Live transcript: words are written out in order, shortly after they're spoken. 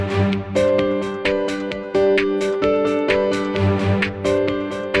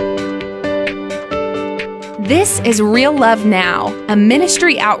This is Real Love Now, a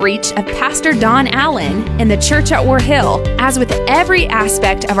ministry outreach of Pastor Don Allen in the church at War Hill. As with every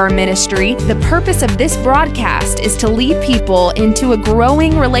aspect of our ministry, the purpose of this broadcast is to lead people into a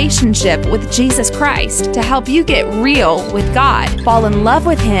growing relationship with Jesus Christ to help you get real with God, fall in love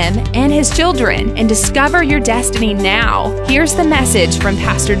with Him and His children, and discover your destiny now. Here's the message from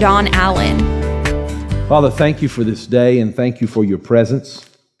Pastor Don Allen. Father, thank you for this day and thank you for your presence.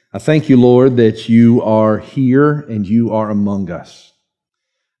 I thank you, Lord, that you are here and you are among us,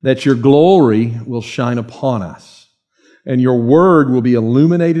 that your glory will shine upon us, and your word will be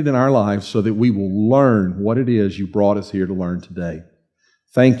illuminated in our lives so that we will learn what it is you brought us here to learn today.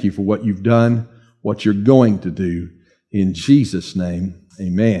 Thank you for what you've done, what you're going to do. In Jesus' name,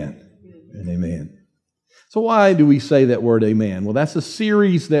 amen and amen. So why do we say that word amen? Well, that's a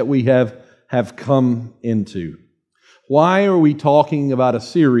series that we have come into. Why are we talking about a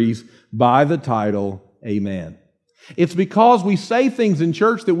series by the title, Amen? It's because we say things in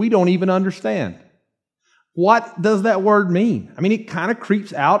church that we don't even understand. What does that word mean? I mean, it kind of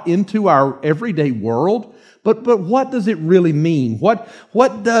creeps out into our everyday world, but what does it really mean? How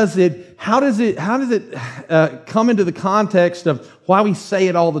does it come into the context of why we say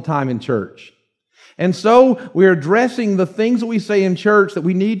it all the time in church? And so we're addressing the things that we say in church that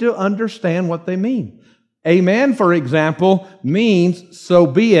we need to understand what they mean. Amen, for example, means so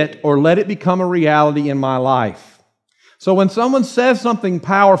be it, or let it become a reality in my life. So when someone says something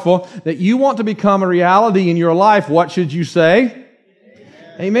powerful that you want to become a reality in your life, what should you say?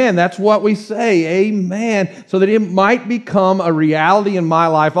 Amen. That's what we say. Amen. So that it might become a reality in my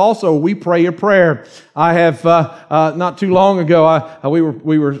life. Also, we pray a prayer. I have not too long ago,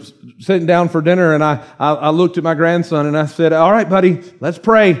 we were sitting down for dinner, and I looked at my grandson and I said, "All right, buddy, let's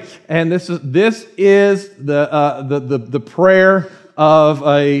pray." And this is the prayer of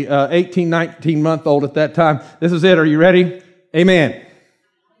a 18, 19-month-old at that time. This is it. Are you ready? Amen.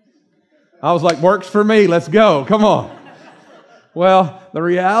 I was like, works for me. Let's go. Come on. Well, the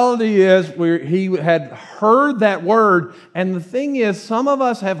reality is he had heard that word, and the thing is, some of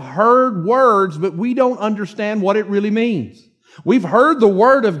us have heard words, but we don't understand what it really means. We've heard the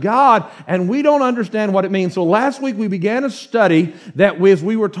Word of God, and we don't understand what it means. So last week we began a study that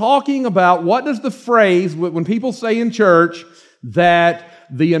we were talking about what does the phrase, when people say in church, that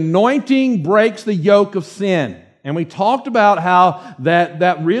the anointing breaks the yoke of sin. And we talked about how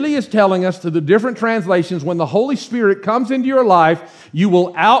that really is telling us to the different translations, when the Holy Spirit comes into your life, you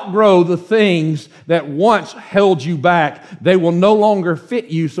will outgrow the things that once held you back. They will no longer fit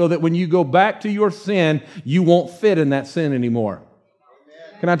you, so that when you go back to your sin, you won't fit in that sin anymore.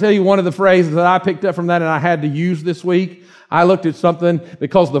 Can I tell you one of the phrases that I picked up from that and I had to use this week? I looked at something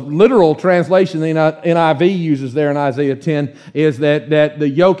because the literal translation the NIV uses there in Isaiah 10 is that the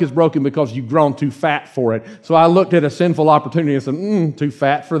yoke is broken because you've grown too fat for it. So I looked at a sinful opportunity and said, too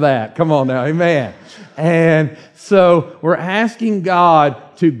fat for that. Come on now, amen. And so we're asking God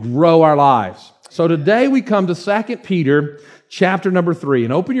to grow our lives. So today we come to 2 Peter chapter number 3.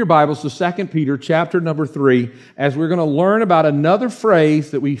 And open your Bibles to 2 Peter chapter number 3 as we're going to learn about another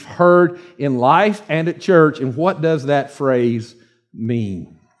phrase that we've heard in life and at church. And what does that phrase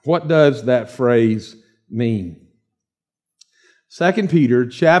mean? What does that phrase mean? 2 Peter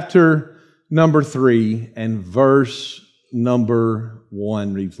chapter number 3 and verse number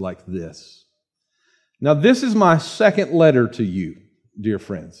 1 reads like this. Now this is my second letter to you, dear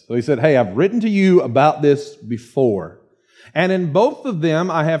friends. So he said, hey, I've written to you about this before. And in both of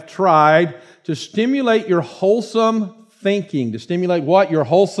them, I have tried to stimulate your wholesome thinking. To stimulate what? Your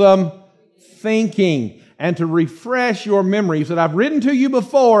wholesome thinking. And to refresh your memories. That I've written to you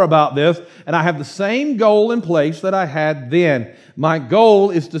before about this, and I have the same goal in place that I had then. My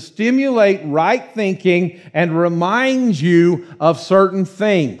goal is to stimulate right thinking and remind you of certain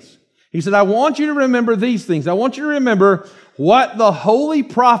things. He said, I want you to remember these things. I want you to remember what the holy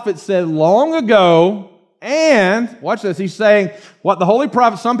prophet said long ago. And, watch this, he's saying what the holy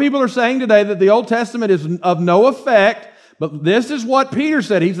prophet, some people are saying today that the Old Testament is of no effect, but this is what Peter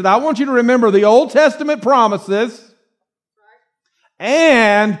said. He said, I want you to remember the Old Testament promises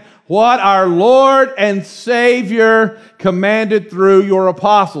and what our Lord and Savior commanded through your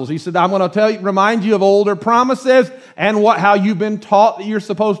apostles. He said, I'm going to remind you of older promises and how you've been taught that you're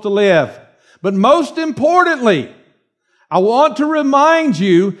supposed to live. But most importantly, I want to remind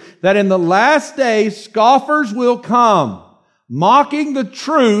you that in the last days, scoffers will come, mocking the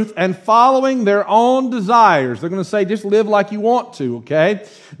truth and following their own desires. They're going to say, just live like you want to, okay?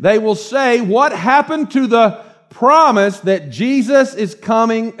 They will say, what happened to the promise that Jesus is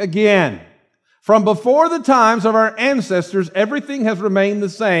coming again? From before the times of our ancestors, everything has remained the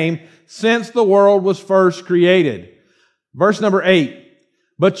same since the world was first created. Verse number 8.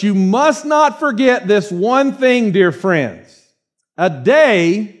 But you must not forget this one thing, dear friends. A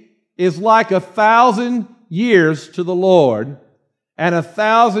day is like 1,000 years to the Lord, and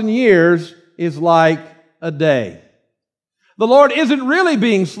 1,000 years is like a day. The Lord isn't really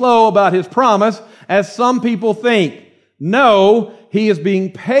being slow about His promise, as some people think. No, He is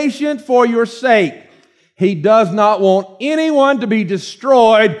being patient for your sake. He does not want anyone to be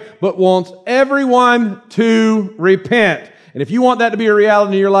destroyed, but wants everyone to repent. And if you want that to be a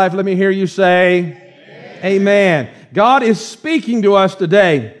reality in your life, let me hear you say, Amen. God is speaking to us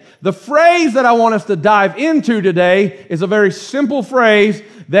today. The phrase that I want us to dive into today is a very simple phrase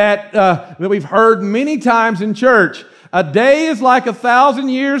that we've heard many times in church. A day is like 1,000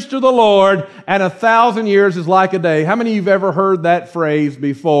 years to the Lord, and 1,000 years is like a day. How many of you have ever heard that phrase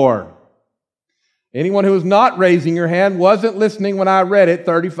before? Anyone who is not raising your hand wasn't listening when I read it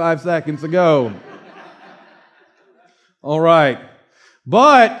 35 seconds ago. All right.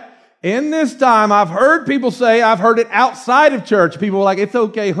 But in this time, I've heard people say, I've heard it outside of church. People are like, it's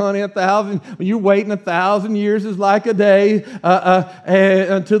okay, honey, 1,000, when you're waiting 1,000 years is like a day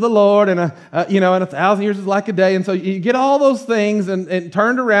to the Lord, and 1,000 years is like a day. And so you get all those things and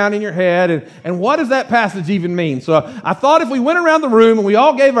turned around in your head. And what does that passage even mean? So I thought if we went around the room and we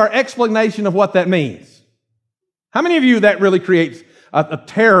all gave our explanation of what that means. How many of you that really creates a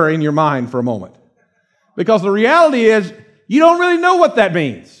terror in your mind for a moment? Because the reality is, you don't really know what that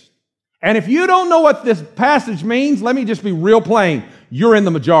means. And if you don't know what this passage means, let me just be real plain. You're in the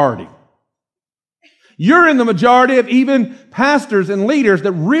majority. You're in the majority of even pastors and leaders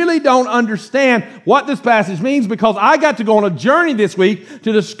that really don't understand what this passage means, because I got to go on a journey this week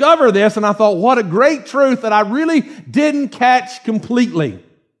to discover this, and I thought, what a great truth that I really didn't catch completely.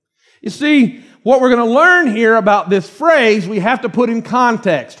 You see, what we're going to learn here about this phrase, we have to put in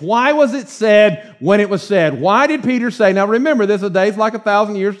context. Why was it said when it was said? Why did Peter say, now remember, this a day is like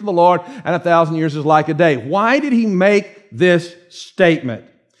 1,000 years to the Lord, and 1,000 years is like a day. Why did he make this statement?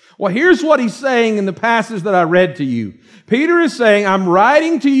 Well, here's what he's saying in the passage that I read to you. Peter is saying, I'm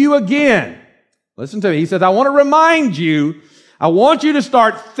writing to you again. Listen to me. He says, I want to remind you, I want you to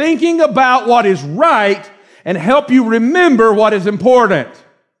start thinking about what is right and help you remember what is important.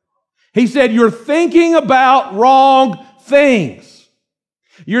 He said, you're thinking about wrong things.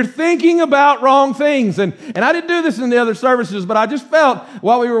 You're thinking about wrong things. And I didn't do this in the other services, but I just felt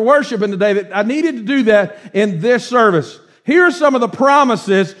while we were worshiping today that I needed to do that in this service. Here are some of the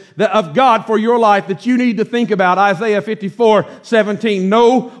promises of God for your life that you need to think about. Isaiah 54:17.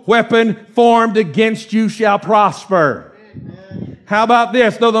 No weapon formed against you shall prosper. Amen. How about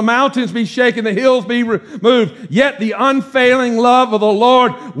this? Though the mountains be shaken, the hills be removed, yet the unfailing love of the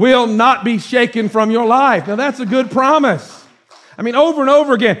Lord will not be shaken from your life. Now that's a good promise. I mean, over and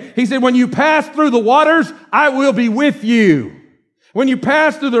over again, he said, when you pass through the waters, I will be with you. When you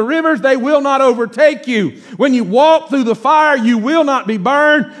pass through the rivers, they will not overtake you. When you walk through the fire, you will not be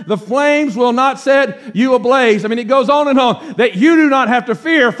burned. The flames will not set you ablaze. I mean, it goes on and on, that you do not have to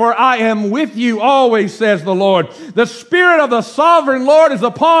fear, for I am with you always, says the Lord. The Spirit of the sovereign Lord is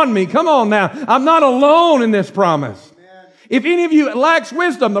upon me. Come on now. I'm not alone in this promise. If any of you lacks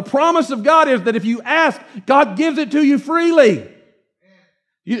wisdom, the promise of God is that if you ask, God gives it to you freely.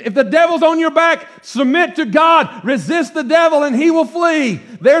 If the devil's on your back, submit to God. Resist the devil and he will flee.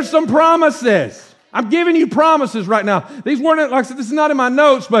 There's some promises. I'm giving you promises right now. These weren't, like I said, this is not in my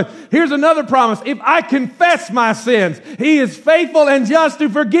notes, but here's another promise. If I confess my sins, he is faithful and just to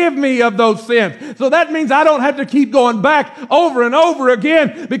forgive me of those sins. So that means I don't have to keep going back over and over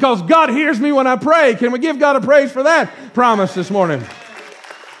again, because God hears me when I pray. Can we give God a praise for that promise this morning?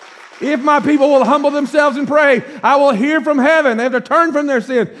 If my people will humble themselves and pray, I will hear from heaven. They have to turn from their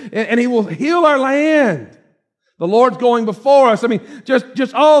sins, and he will heal our land. The Lord's going before us. I mean,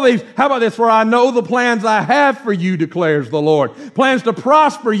 just all these. How about this? For I know the plans I have for you, declares the Lord. Plans to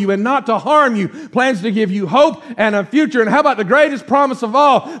prosper you and not to harm you. Plans to give you hope and a future. And how about the greatest promise of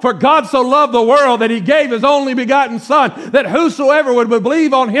all? For God so loved the world that he gave his only begotten Son, that whosoever would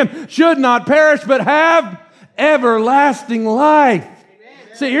believe on him should not perish, but have everlasting life.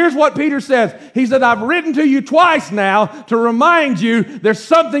 See, here's what Peter says. He said, I've written to you twice now to remind you there's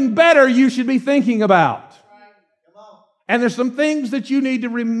something better you should be thinking about. And there's some things that you need to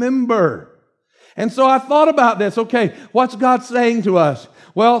remember. And so I thought about this. Okay, what's God saying to us?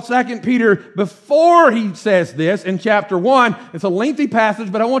 Well, 2 Peter, before he says this in chapter 1, it's a lengthy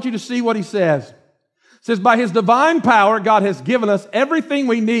passage, but I want you to see what he says. It says, by His divine power, God has given us everything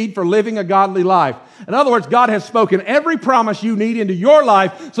we need for living a godly life. In other words, God has spoken every promise you need into your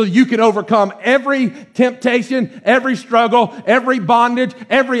life so that you can overcome every temptation, every struggle, every bondage,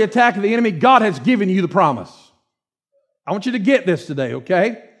 every attack of the enemy. God has given you the promise. I want you to get this today,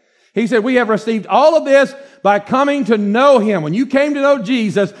 okay? He said, we have received all of this by coming to know Him. When you came to know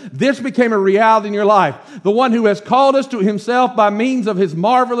Jesus, this became a reality in your life. The one who has called us to Himself by means of His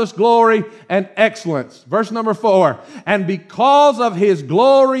marvelous glory and excellence. Verse number 4, and because of His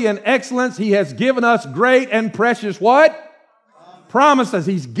glory and excellence, He has given us great and precious what? Promises.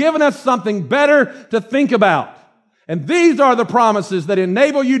 He's given us something better to think about. And these are the promises that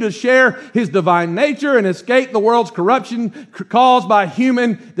enable you to share His divine nature and escape the world's corruption caused by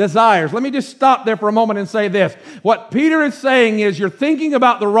human desires. Let me just stop there for a moment and say this. What Peter is saying is you're thinking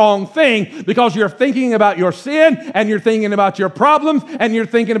about the wrong thing because you're thinking about your sin and you're thinking about your problems and you're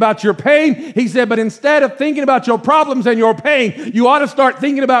thinking about your pain. He said, but instead of thinking about your problems and your pain, you ought to start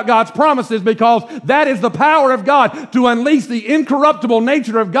thinking about God's promises because that is the power of God to unleash the incorruptible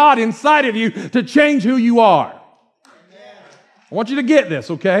nature of God inside of you to change who you are. I want you to get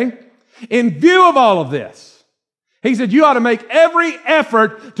this, okay? In view of all of this, he said you ought to make every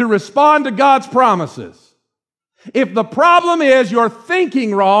effort to respond to God's promises. If the problem is you're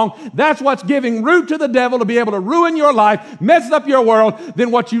thinking wrong, that's what's giving root to the devil to be able to ruin your life, mess up your world,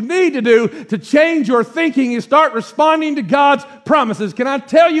 then what you need to do to change your thinking is start responding to God's promises. Can I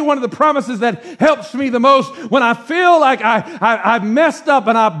tell you one of the promises that helps me the most? When I feel like I've messed up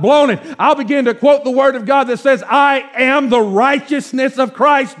and I've blown it, I'll begin to quote the Word of God that says, I am the righteousness of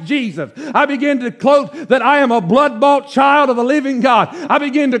Christ Jesus. I begin to quote that I am a blood-bought child of the living God. I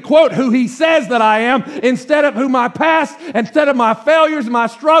begin to quote who He says that I am instead of who my past, instead of my failures and my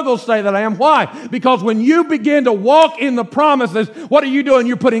struggles say that I am. Why? Because when you begin to walk in the promises, what are you doing?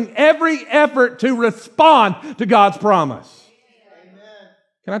 You're putting every effort to respond to God's promise. Amen.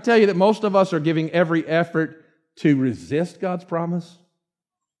 Can I tell you that most of us are giving every effort to resist God's promise?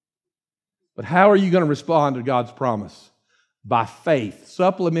 But how are you going to respond to God's promise? By faith.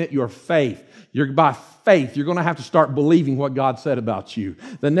 Supplement your faith. By faith, you're going to have to start believing what God said about you.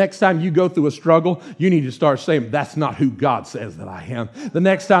 The next time you go through a struggle, you need to start saying, that's not who God says that I am. The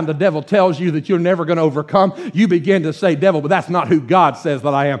next time the devil tells you that you're never going to overcome, you begin to say, devil, but that's not who God says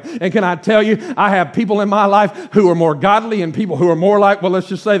that I am. And can I tell you, I have people in my life who are more godly and people who are more like, well, let's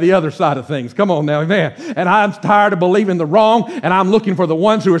just say the other side of things. Come on now, amen. And I'm tired of believing the wrong, and I'm looking for the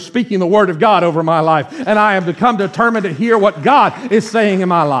ones who are speaking the word of God over my life. And I have become determined to hear what God is saying in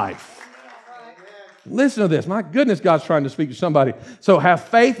my life. Listen to this. My goodness, God's trying to speak to somebody. So have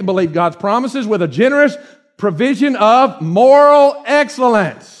faith and believe God's promises with a generous provision of moral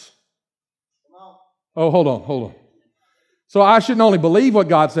excellence. Oh, hold on. So I shouldn't only believe what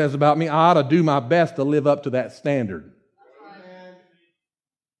God says about me, I ought to do my best to live up to that standard.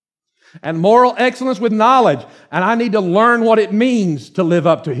 And moral excellence with knowledge. And I need to learn what it means to live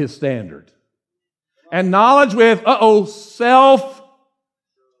up to His standard. And knowledge with, self-control.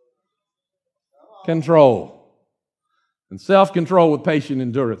 And self-control with patient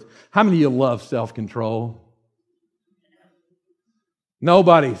endurance. How many of you love self-control?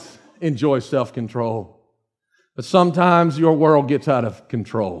 Nobody enjoys self-control. But sometimes your world gets out of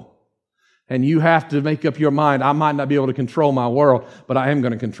control. And you have to make up your mind, I might not be able to control my world, but I am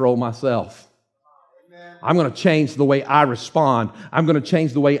going to control myself. I'm going to change the way I respond. I'm going to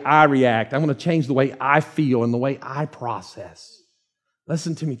change the way I react. I'm going to change the way I feel and the way I process.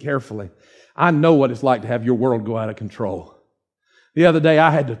 Listen to me carefully. I know what it's like to have your world go out of control. The other day,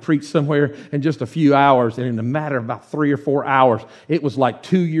 I had to preach somewhere in just a few hours, and in a matter of about 3 or 4 hours, it was like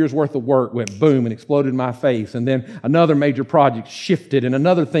 2 years' worth of work went boom and exploded in my face. And then another major project shifted, and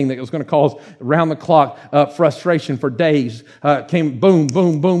another thing that was going to cause round-the-clock frustration for days came boom,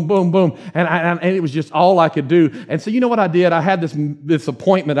 boom, boom, boom, boom. And it was just all I could do. And so you know what I did? I had this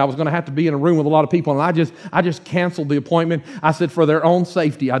appointment. I was going to have to be in a room with a lot of people, and I just canceled the appointment. I said, for their own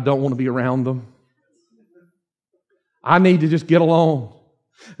safety, I don't want to be around them. I need to just get alone.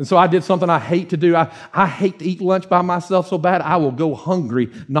 And so I did something I hate to do. I hate to eat lunch by myself so bad, I will go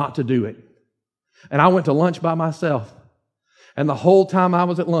hungry not to do it. And I went to lunch by myself. And the whole time I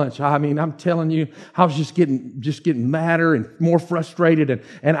was at lunch, I'm telling you, I was just getting madder and more frustrated.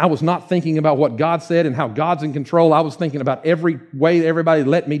 And I was not thinking about what God said and how God's in control. I was thinking about every way everybody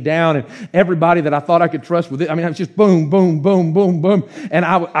let me down and everybody that I thought I could trust with it. I was just boom, boom, boom, boom, boom. And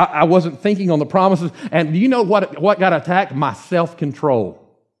I wasn't thinking on the promises. And do you know what got attacked? My self-control.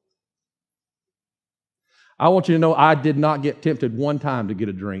 I want you to know I did not get tempted one time to get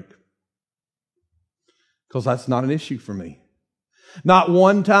a drink. Because that's not an issue for me. Not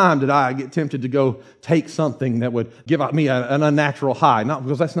one time did I get tempted to go take something that would give me an unnatural high. Not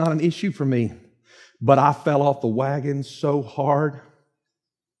because that's not an issue for me. But I fell off the wagon so hard.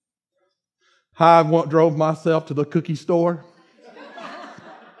 I drove myself to the cookie store.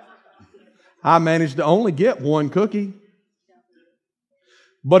 I managed to only get one cookie.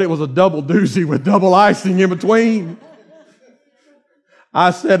 But it was a double doozy with double icing in between.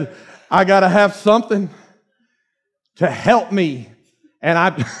 I said, I got to have something to help me.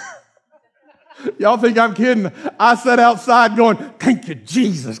 And y'all think I'm kidding? I sat outside going, thank you,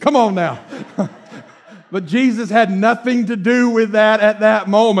 Jesus. Come on now. But Jesus had nothing to do with that at that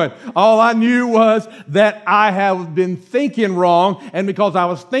moment. All I knew was that I have been thinking wrong, and because I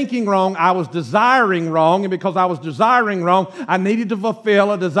was thinking wrong, I was desiring wrong, and because I was desiring wrong, I needed to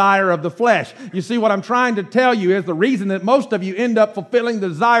fulfill a desire of the flesh. You see, what I'm trying to tell you is the reason that most of you end up fulfilling the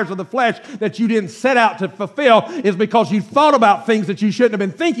desires of the flesh that you didn't set out to fulfill is because you thought about things that you shouldn't have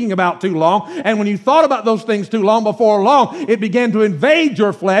been thinking about too long, and when you thought about those things too long, before long, it began to invade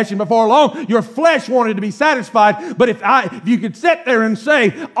your flesh, and before long, your flesh wanted to be satisfied. But if you could sit there and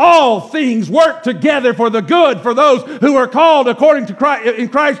say, all things work together for the good for those who are called according to Christ, in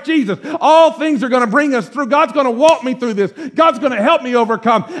Christ Jesus. All things are going to bring us through. God's going to walk me through this. God's going to help me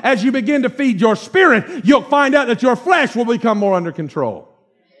overcome. As you begin to feed your spirit, you'll find out that your flesh will become more under control.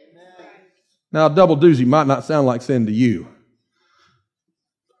 Amen. Now, a double doozy might not sound like sin to you,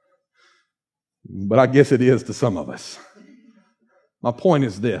 but I guess it is to some of us. My point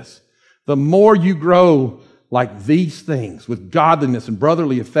is this. The more you grow like these things, with godliness and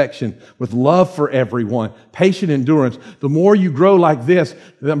brotherly affection, with love for everyone, patient endurance, the more you grow like this,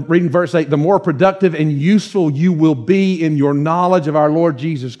 I'm reading verse 8, the more productive and useful you will be in your knowledge of our Lord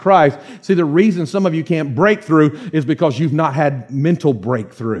Jesus Christ. See, the reason some of you can't break through is because you've not had mental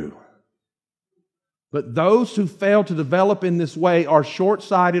breakthrough. But those who fail to develop in this way are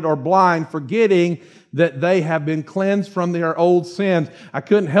short-sighted or blind, forgetting that they have been cleansed from their old sins. I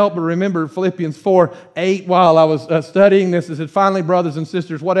couldn't help but remember Philippians 4:8 while I was studying this. It said, finally, brothers and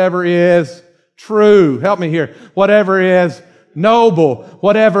sisters, whatever is true, help me here, whatever is noble,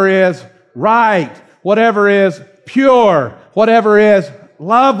 whatever is right, whatever is pure, whatever is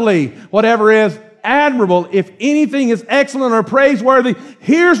lovely, whatever is admirable, if anything is excellent or praiseworthy,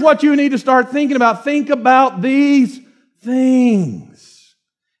 here's what you need to start thinking about. Think about these things.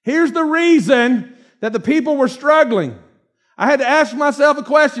 Here's the reason that the people were struggling. I had to ask myself a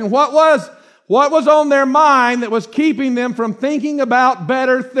question. What was on their mind that was keeping them from thinking about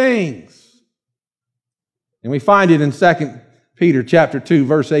better things? And we find it in 2 Peter chapter 2,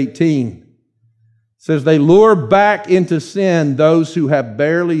 verse 18. It says, they lure back into sin those who have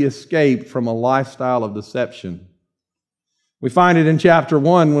barely escaped from a lifestyle of deception. We find it in chapter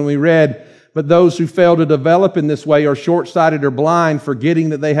 1 when we read, but those who fail to develop in this way are short-sighted or blind, forgetting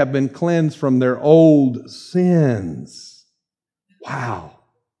that they have been cleansed from their old sins. Wow.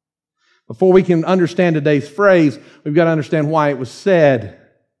 Before we can understand today's phrase, we've got to understand why it was said.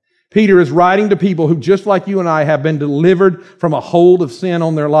 Peter is writing to people who, just like you and I, have been delivered from a hold of sin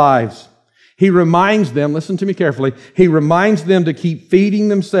on their lives. He reminds them, listen to me carefully, he reminds them to keep feeding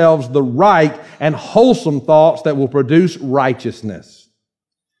themselves the right and wholesome thoughts that will produce righteousness.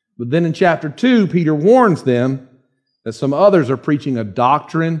 But then in chapter 2, Peter warns them that some others are preaching a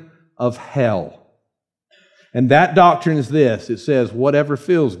doctrine of hell. And that doctrine is this. It says, whatever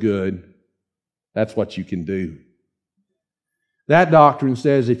feels good, that's what you can do. That doctrine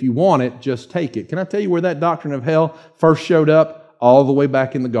says, if you want it, just take it. Can I tell you where that doctrine of hell first showed up? All the way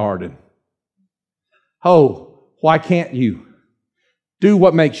back in the garden. Oh, why can't you? Do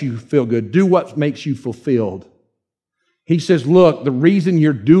what makes you feel good. Do what makes you fulfilled. He says, look, the reason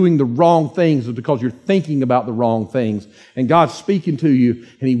you're doing the wrong things is because you're thinking about the wrong things. And God's speaking to you,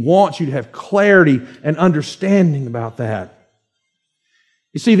 and He wants you to have clarity and understanding about that.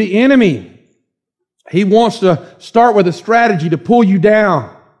 You see, the enemy, he wants to start with a strategy to pull you down.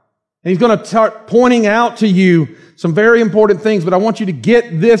 And he's going to start pointing out to you some very important things, but I want you to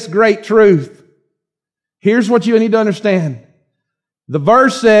get this great truth. Here's what you need to understand. The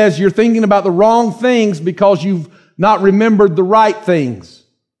verse says you're thinking about the wrong things because you've not remembered the right things.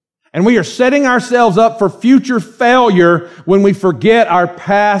 And we are setting ourselves up for future failure when we forget our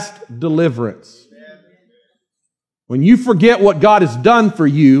past deliverance. When you forget what God has done for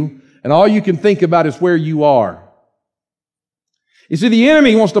you, and all you can think about is where you are. You see, the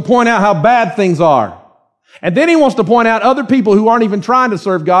enemy wants to point out how bad things are. And then he wants to point out other people who aren't even trying to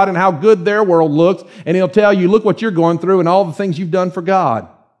serve God and how good their world looks. And he'll tell you, look what you're going through and all the things you've done for God.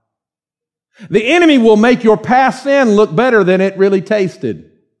 The enemy will make your past sin look better than it really tasted.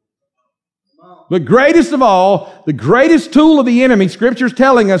 But greatest of all, the greatest tool of the enemy, Scripture's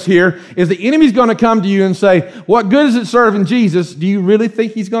telling us here, is the enemy's going to come to you and say, what good is it serving Jesus? Do you really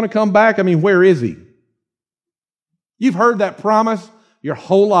think He's going to come back? I mean, where is He? You've heard that promise your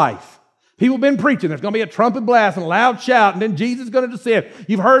whole life. People have been preaching, there's going to be a trumpet blast and a loud shout, and then Jesus is going to descend.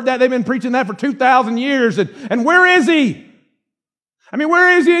 You've heard that. They've been preaching that for 2,000 years. And where is He? I mean,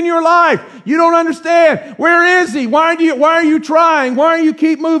 where is He in your life? You don't understand. Where is He? Why are you trying? Why do you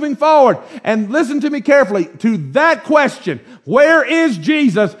keep moving forward? And listen to me carefully. To that question, where is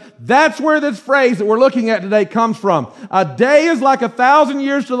Jesus? That's where this phrase that we're looking at today comes from. A day is like 1,000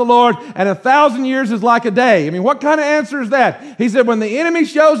 years to the Lord, and 1,000 years is like a day. I mean, what kind of answer is that? He said, when the enemy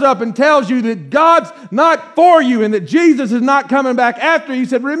shows up and tells you that God's not for you and that Jesus is not coming back after you, he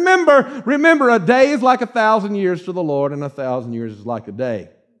said, remember, a day is like 1,000 years to the Lord, and 1,000 years is like a day.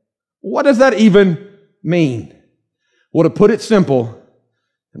 What does that even mean? Well, to put it simple,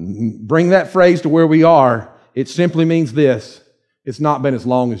 and bring that phrase to where we are, it simply means this: it's not been as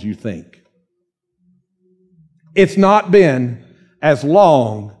long as you think. It's not been as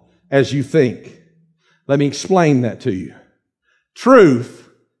long as you think. Let me explain that to you. Truth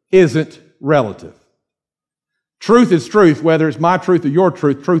isn't relative. Truth is truth, whether it's my truth or your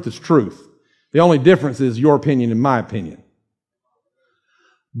truth. Truth is truth. The only difference is your opinion and my opinion.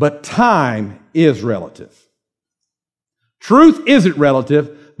 But time is relative. Truth isn't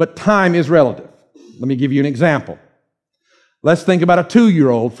relative, but time is relative. Let me give you an example. Let's think about a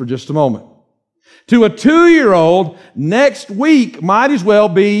 2-year-old for just a moment. To a 2-year-old, next week might as well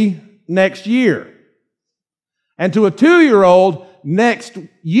be next year. And to a 2-year-old, next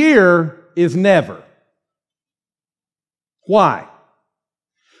year is never. Why?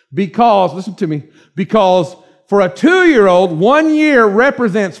 Because, listen to me, because for a 2-year-old, 1 year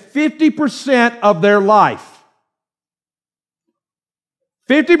represents 50% of their life.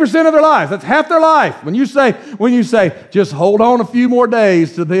 50% of their lives. That's half their life. When you say, just hold on a few more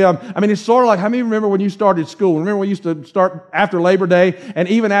days to them. I mean, it's sort of like, how many remember when you started school? Remember when we used to start after Labor Day? And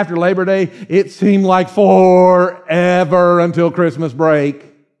even after Labor Day, it seemed like forever until Christmas break.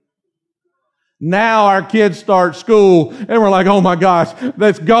 Now our kids start school and we're like, oh my gosh,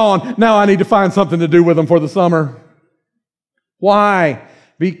 that's gone. Now I need to find something to do with them for the summer. Why?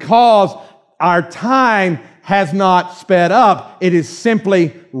 Because our time has not sped up. It is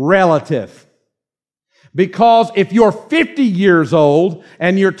simply relative. Because if you're 50 years old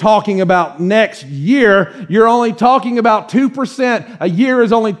and you're talking about next year, you're only talking about 2%. A year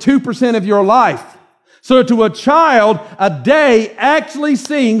is only 2% of your life. So to a child, a day actually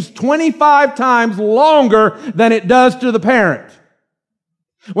seems 25 times longer than it does to the parent.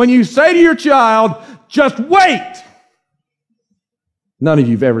 When you say to your child, just wait. None of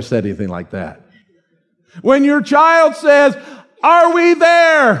you have ever said anything like that. When your child says, are we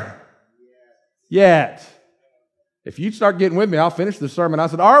there yet? If you start getting with me, I'll finish the sermon. I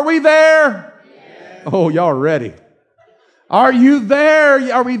said, are we there? Yes. Oh, y'all are ready. Are you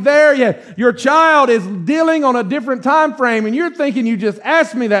there? Are we there yet? Your child is dealing on a different time frame, and you're thinking you just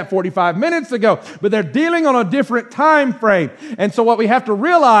asked me that 45 minutes ago, but they're dealing on a different time frame. And so what we have to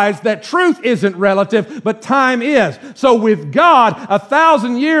realize that truth isn't relative, but time is. So with God,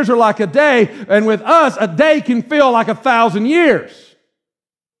 1,000 years are like a day, and with us, a day can feel like 1,000 years.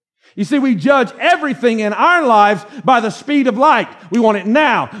 You see, we judge everything in our lives by the speed of light. We want it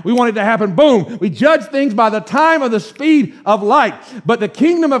now. We want it to happen, boom. We judge things by the time of the speed of light. But the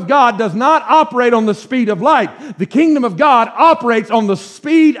kingdom of God does not operate on the speed of light. The kingdom of God operates on the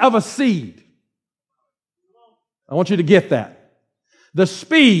speed of a seed. I want you to get that. The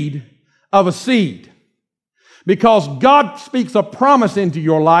speed of a seed. Because God speaks a promise into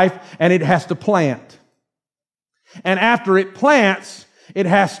your life, and it has to plant. And after it plants, it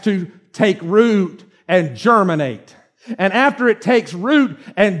has to take root and germinate. And after it takes root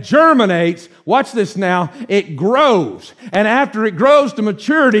and germinates, watch this now, it grows. And after it grows to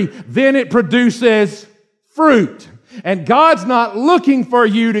maturity, then it produces fruit. And God's not looking for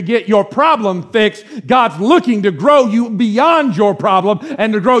you to get your problem fixed. God's looking to grow you beyond your problem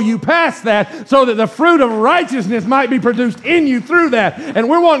and to grow you past that so that the fruit of righteousness might be produced in you through that. And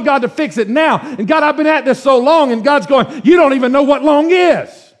we're wanting God to fix it now. And God, I've been at this so long, and God's going, you don't even know what long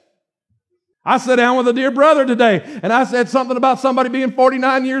is. I sat down with a dear brother today, and I said something about somebody being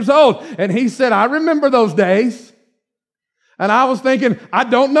 49 years old. And he said, I remember those days. And I was thinking, I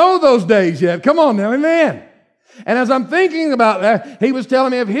don't know those days yet. Come on now, amen. And as I'm thinking about that, he was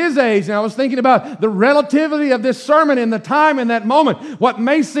telling me of his age, and I was thinking about the relativity of this sermon in the time in that moment. What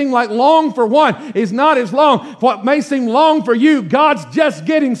may seem like long for one is not as long. What may seem long for you, God's just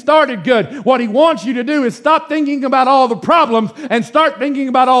getting started good. What he wants you to do is stop thinking about all the problems and start thinking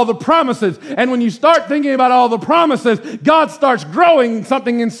about all the promises. And when you start thinking about all the promises, God starts growing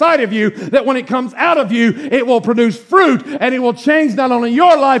something inside of you that when it comes out of you, it will produce fruit, and it will change not only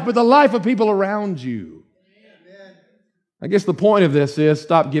your life, but the life of people around you. I guess the point of this is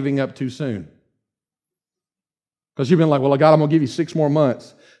stop giving up too soon. Because you've been like, well, God, I'm going to give you 6 more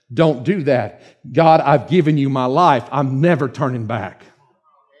months. Don't do that. God, I've given you my life. I'm never turning back.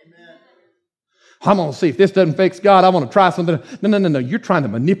 Amen. I'm going to see if this doesn't fix God. I want to try something. No. You're trying to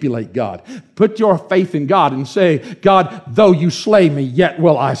manipulate God. Put your faith in God and say, God, though you slay me, yet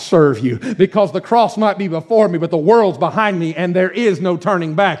will I serve you. Because the cross might be before me, but the world's behind me, and there is no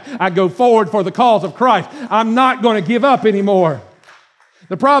turning back. I go forward for the cause of Christ. I'm not going to give up anymore.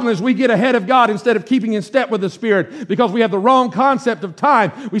 The problem is we get ahead of God instead of keeping in step with the Spirit because we have the wrong concept of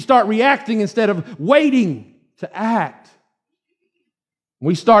time. We start reacting instead of waiting to act.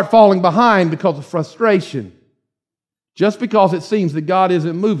 We start falling behind because of frustration, just because it seems that God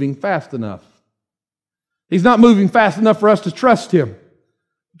isn't moving fast enough. He's not moving fast enough for us to trust Him.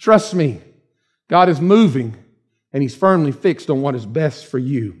 Trust me, God is moving, and He's firmly fixed on what is best for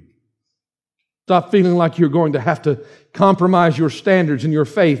you. Stop feeling like you're going to have to compromise your standards and your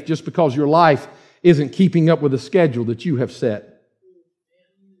faith just because your life isn't keeping up with the schedule that you have set.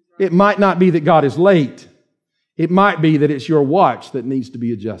 It might not be that God is late. It might be that it's your watch that needs to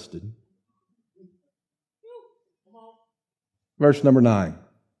be adjusted. Verse number 9.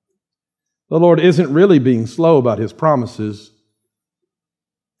 The Lord isn't really being slow about His promises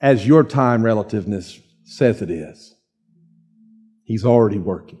as your time relativeness says it is. He's already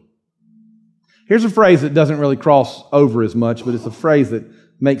working. Here's a phrase that doesn't really cross over as much, but it's a phrase that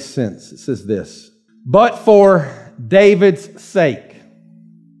makes sense. It says this: but for David's sake.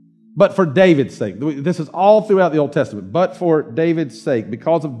 But for David's sake. This is all throughout the Old Testament. But for David's sake.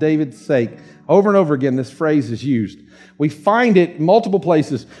 Because of David's sake. Over and over again, this phrase is used. We find it multiple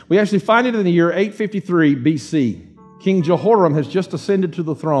places. We actually find it in the year 853 BC. King Jehoram has just ascended to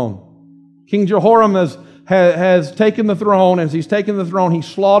the throne. King Jehoram has taken the throne. As he's taken the throne, he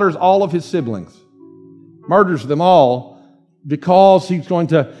slaughters all of his siblings. Murders them all because he's going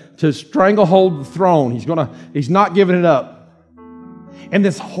to stranglehold the throne. He's not giving it up. And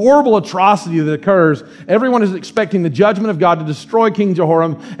this horrible atrocity that occurs, everyone is expecting the judgment of God to destroy King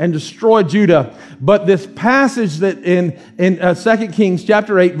Jehoram and destroy Judah. But this passage that in 2 Kings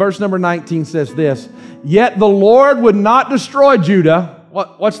chapter 8, verse number 19 says this: yet the Lord would not destroy Judah,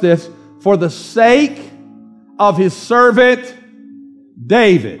 what's this? For the sake of His servant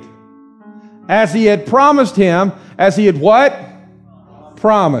David. As He had promised him, as He had what?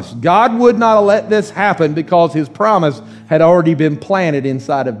 Promised. God would not let this happen because His promise had already been planted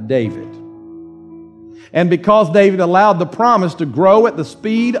inside of David. And because David allowed the promise to grow at the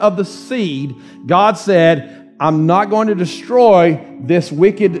speed of the seed, God said, I'm not going to destroy this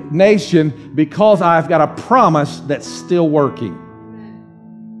wicked nation because I've got a promise that's still working.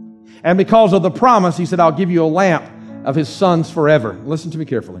 And because of the promise, He said, I'll give you a lamp of His sons forever. Listen to me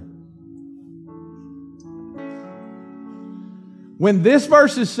carefully. When this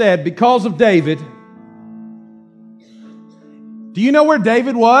verse is said, because of David, do you know where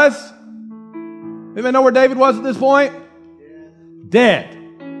David was? Anybody know where David was at this point? Dead.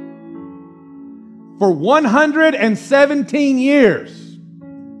 For 117 years.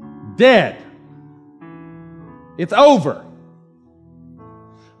 Dead. It's over.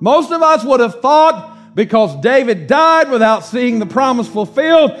 Most of us would have thought, because David died without seeing the promise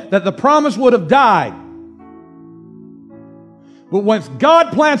fulfilled, that the promise would have died. But once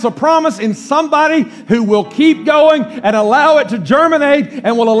God plants a promise in somebody who will keep going and allow it to germinate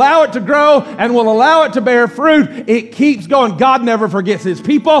and will allow it to grow and will allow it to bear fruit, it keeps going. God never forgets His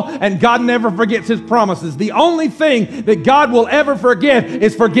people and God never forgets His promises. The only thing that God will ever forget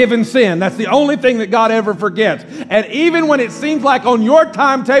is forgiven sin. That's the only thing that God ever forgets. And even when it seems like on your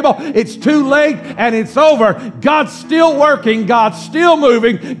timetable it's too late and it's over, God's still working, God's still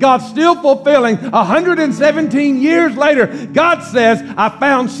moving, God's still fulfilling. 117 years later, God says, I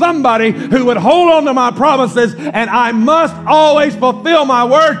found somebody who would hold on to my promises, and I must always fulfill my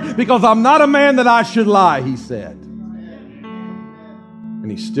word because I'm not a man that I should lie, He said. And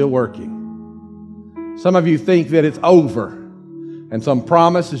He's still working. Some of you think that it's over and some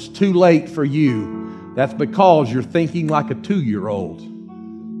promise is too late for you. That's because you're thinking like a 2-year-old.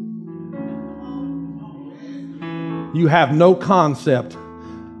 You have no concept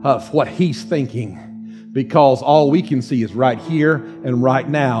of what He's thinking. because all we can see is right here and right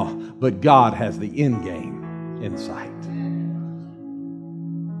now, but God has the end game in sight.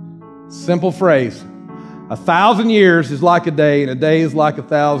 Simple phrase. 1,000 years is like a day, and a day is like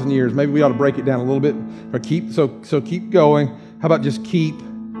 1,000 years. Maybe we ought to break it down a little bit, or keep keep going. How about just keep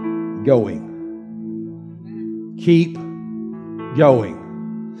going? Keep going.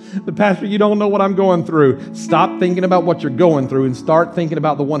 But Pastor, you don't know what I'm going through. Stop thinking about what you're going through and start thinking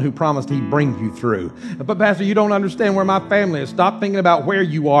about the one who promised he'd bring you through. But Pastor, you don't understand where my family is. Stop thinking about where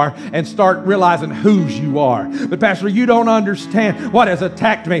you are and start realizing whose you are. But Pastor, you don't understand what has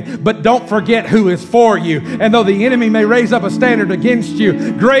attacked me. But don't forget who is for you. And though the enemy may raise up a standard against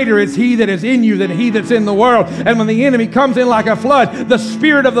you, greater is he that is in you than he that's in the world. And when the enemy comes in like a flood, the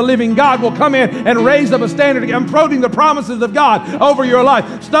Spirit of the living God will come in and raise up a standard against quoting the promises of God over your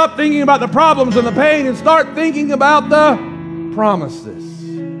life. Stop thinking about the problems and the pain and start thinking about the promises.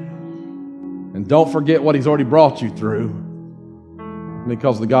 And don't forget what he's already brought you through,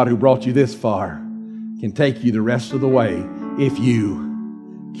 because the God who brought you this far can take you the rest of the way if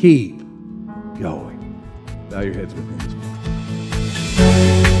you keep going. Bow your heads with me.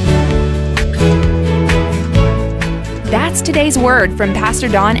 That's today's word from Pastor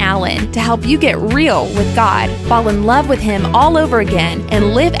Don Allen to help you get real with God, fall in love with Him all over again,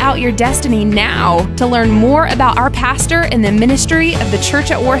 and live out your destiny now. To learn more about our pastor and the ministry of the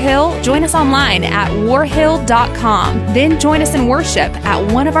church at War Hill, join us online at warhill.com. Then join us in worship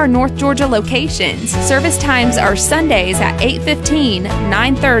at one of our North Georgia locations. Service times are Sundays at 8:15,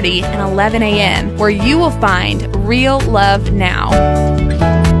 9:30, and 11 a.m., where you will find real love now.